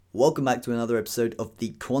Welcome back to another episode of the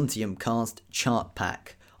Quantium Cast Chart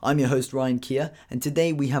Pack. I'm your host Ryan Kia, and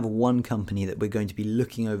today we have one company that we're going to be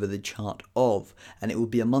looking over the chart of, and it will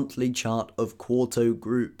be a monthly chart of Quarto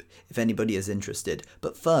Group, if anybody is interested.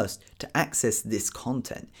 But first, to access this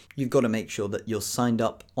content, you've got to make sure that you're signed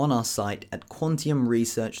up on our site at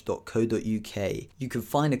quantiumresearch.co.uk. You can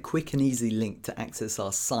find a quick and easy link to access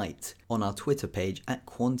our site on our Twitter page at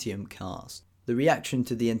QuantiumCast. The reaction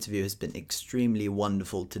to the interview has been extremely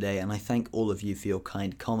wonderful today, and I thank all of you for your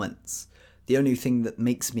kind comments. The only thing that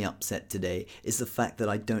makes me upset today is the fact that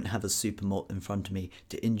I don't have a super malt in front of me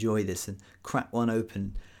to enjoy this and crack one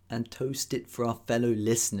open and toast it for our fellow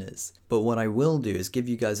listeners. But what I will do is give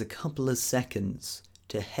you guys a couple of seconds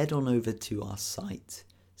to head on over to our site,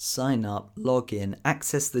 sign up, log in,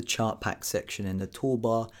 access the chart pack section in the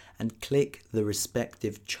toolbar, and click the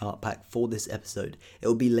respective chart pack for this episode. It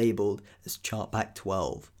will be labeled as chart pack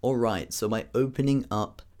 12. Alright, so by opening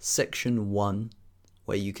up section 1,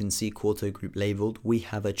 where you can see Quarto Group labeled, we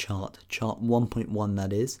have a chart 1.1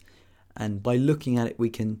 that is, and by looking at it we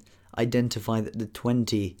can identify that the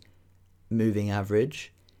 20 moving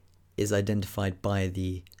average is identified by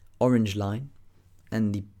the orange line,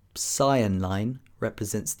 and the cyan line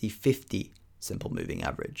represents the 50 simple moving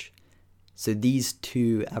average. So these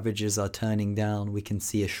two averages are turning down. We can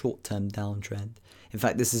see a short-term downtrend. In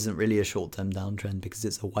fact, this isn't really a short-term downtrend because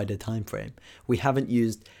it's a wider time frame. We haven't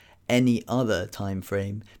used any other time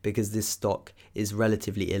frame because this stock is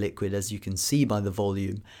relatively illiquid, as you can see by the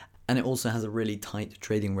volume, and it also has a really tight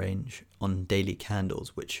trading range on daily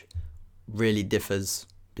candles, which really differs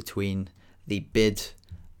between the bid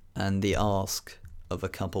and the ask of a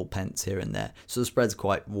couple pence here and there. So the spread's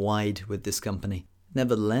quite wide with this company.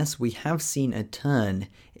 Nevertheless, we have seen a turn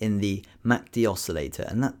in the MACD oscillator,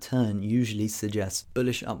 and that turn usually suggests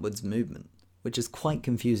bullish upwards movement, which is quite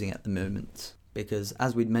confusing at the moment. Because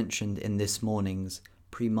as we'd mentioned in this morning's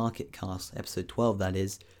pre-market cast, episode 12 that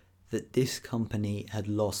is, that this company had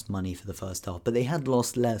lost money for the first half, but they had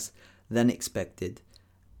lost less than expected,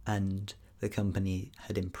 and the company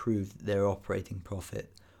had improved their operating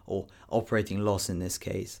profit, or operating loss in this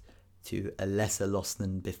case, to a lesser loss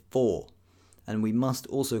than before. And we must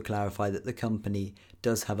also clarify that the company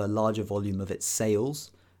does have a larger volume of its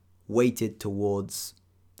sales weighted towards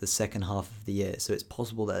the second half of the year, so it's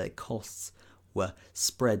possible that their costs were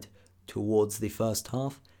spread towards the first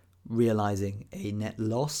half, realizing a net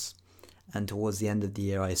loss, and towards the end of the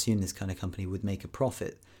year I assume this kind of company would make a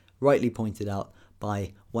profit, rightly pointed out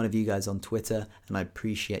by one of you guys on Twitter, and I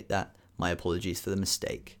appreciate that. My apologies for the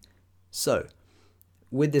mistake. So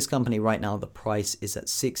with this company right now, the price is at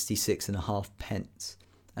 66.5 pence,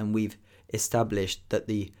 and we've established that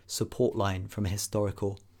the support line from a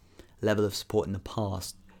historical level of support in the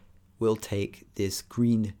past will take this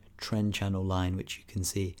green trend channel line, which you can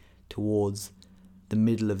see towards the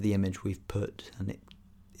middle of the image we've put, and it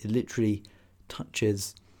literally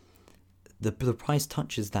touches the price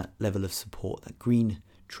touches that level of support, that green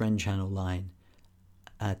trend channel line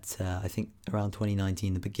at I think around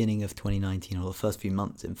 2019, the beginning of 2019, or the first few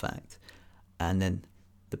months in fact, and then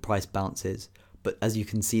the price bounces. But as you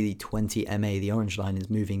can see, the 20 MA, the orange line,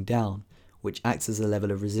 is moving down, which acts as a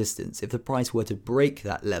level of resistance. If the price were to break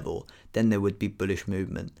that level, then there would be bullish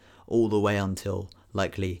movement all the way until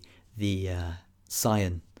likely the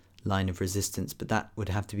cyan line of resistance, but that would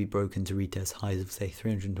have to be broken to retest highs of say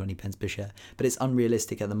 320 pence per share. But it's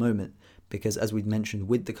unrealistic at the moment because, as we've mentioned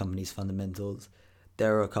with the company's fundamentals,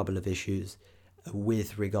 there are a couple of issues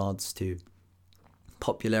with regards to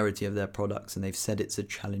popularity of their products, and they've said it's a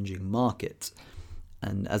challenging market,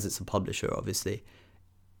 and as it's a publisher, obviously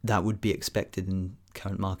that would be expected in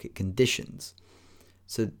current market conditions.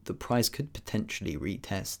 So the price could potentially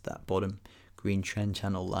retest that bottom green trend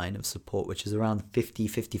channel line of support, which is around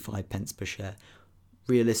 55 pence per share.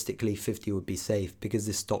 Realistically, 50 would be safe because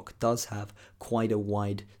this stock does have quite a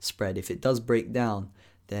wide spread. If it does break down,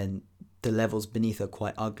 then the levels beneath are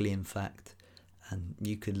quite ugly, in fact, and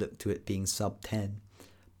you could look to it being sub 10.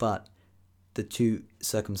 But the two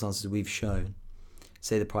circumstances we've shown,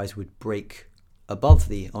 say the price would break above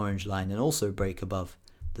the orange line and also break above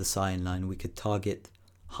the cyan line, we could target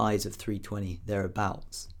highs of 320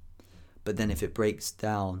 thereabouts. But then if it breaks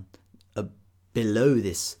down below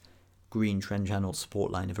this green trend channel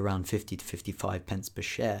support line of around 50 to 55 pence per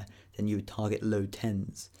share, then you would target low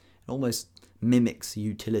 10s. It almost mimics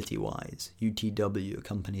utility-wise. UTW, a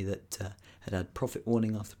company that had profit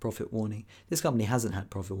warning after profit warning. This company hasn't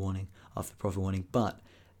had profit warning after profit warning, but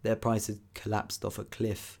their price has collapsed off a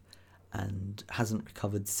cliff and hasn't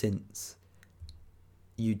recovered since.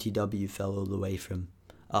 UTW fell all the way from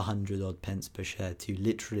 100 odd pence per share to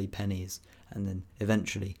literally pennies and then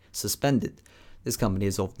eventually suspended. This company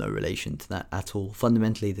is of no relation to that at all.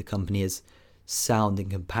 Fundamentally, the company is sound in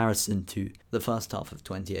comparison to the first half of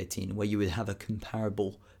 2018, where you would have a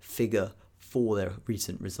comparable figure for their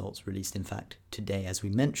recent results released, in fact, today, as we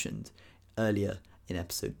mentioned earlier in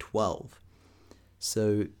episode 12.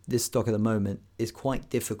 So this stock at the moment is quite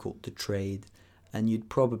difficult to trade, and you'd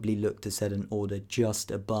probably look to set an order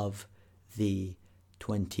just above the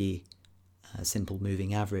 20 simple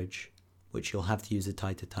moving average, which you'll have to use a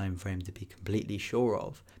tighter time frame to be completely sure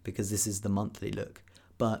of, because this is the monthly look.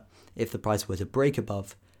 But if the price were to break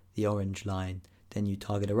above the orange line, then you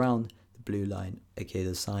target around the blue line, aka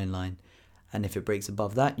the sine line. And if it breaks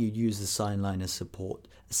above that, you'd use the sine line as support.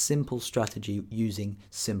 A simple strategy using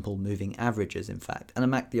simple moving averages, in fact, and a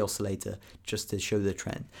MACD oscillator just to show the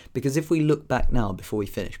trend. Because if we look back now, before we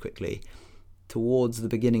finish quickly, towards the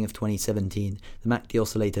beginning of 2017, the MACD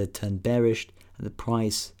oscillator turned bearish, and the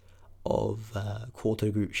price of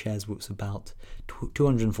Quarto Group shares was about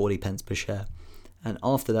 240 pence per share. And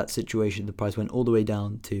after that situation, the price went all the way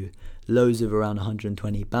down to lows of around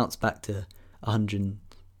 120, bounced back to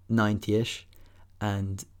 190-ish,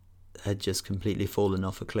 and had just completely fallen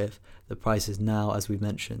off a cliff. The price is now, as we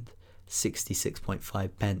mentioned, 66.5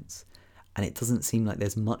 pence. And it doesn't seem like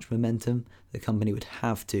there's much momentum. The company would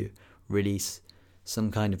have to release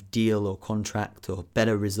some kind of deal or contract or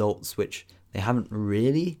better results, which they haven't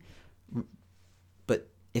really. But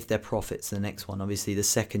if their profits, the next one, obviously the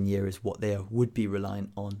second year is what they would be reliant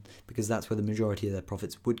on, because that's where the majority of their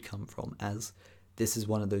profits would come from, as this is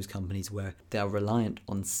one of those companies where they are reliant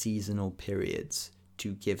on seasonal periods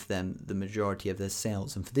to give them the majority of their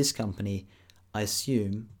sales. And for this company, I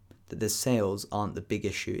assume that the sales aren't the big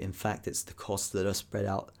issue. In fact, it's the costs that are spread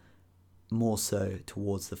out more so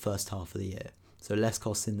towards the first half of the year. So less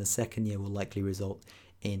costs in the second year will likely result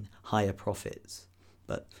in higher profits.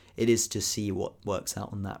 But it is to see what works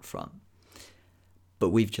out on that front. But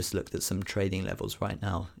we've just looked at some trading levels right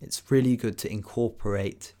now. It's really good to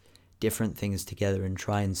incorporate different things together and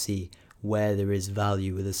try and see where there is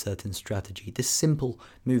value with a certain strategy. This simple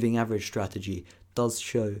moving average strategy does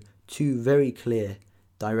show two very clear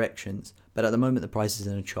directions, but at the moment the price is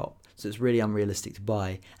in a chop, so it's really unrealistic to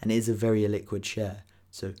buy, and it is a very illiquid share.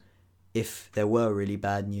 So if there were really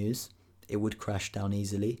bad news, it would crash down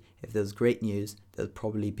easily. If there was great news, there'd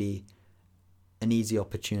probably be an easy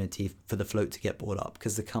opportunity for the float to get bought up,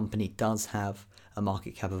 because the company does have a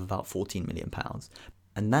market cap of about £14 million.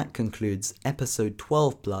 And that concludes episode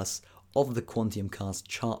 12 plus of the QuantiumCast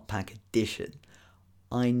Chart Pack edition.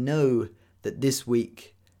 I know that this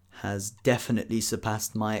week has definitely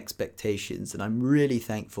surpassed my expectations, and I'm really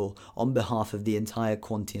thankful on behalf of the entire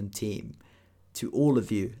Quantium team to all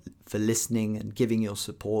of you for listening and giving your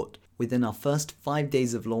support. Within our first 5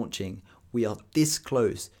 days of launching, we are this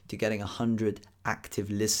close to getting 100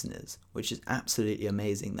 active listeners, which is absolutely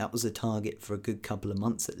amazing. That was a target for a good couple of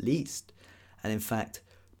months at least. And in fact,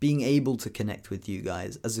 being able to connect with you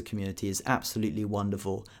guys as a community is absolutely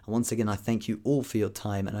wonderful. And once again, I thank you all for your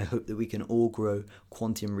time, and I hope that we can all grow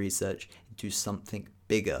Quantium Research into something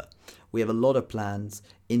bigger. We have a lot of plans,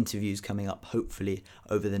 interviews coming up hopefully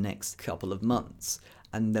over the next couple of months.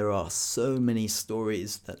 And there are so many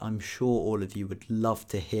stories that I'm sure all of you would love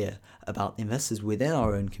to hear about investors within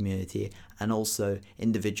our own community and also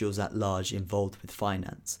individuals at large involved with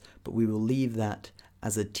finance. But we will leave that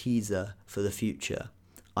as a teaser for the future.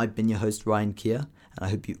 I've been your host, Ryan Keir, and I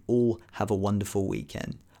hope you all have a wonderful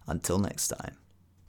weekend. Until next time.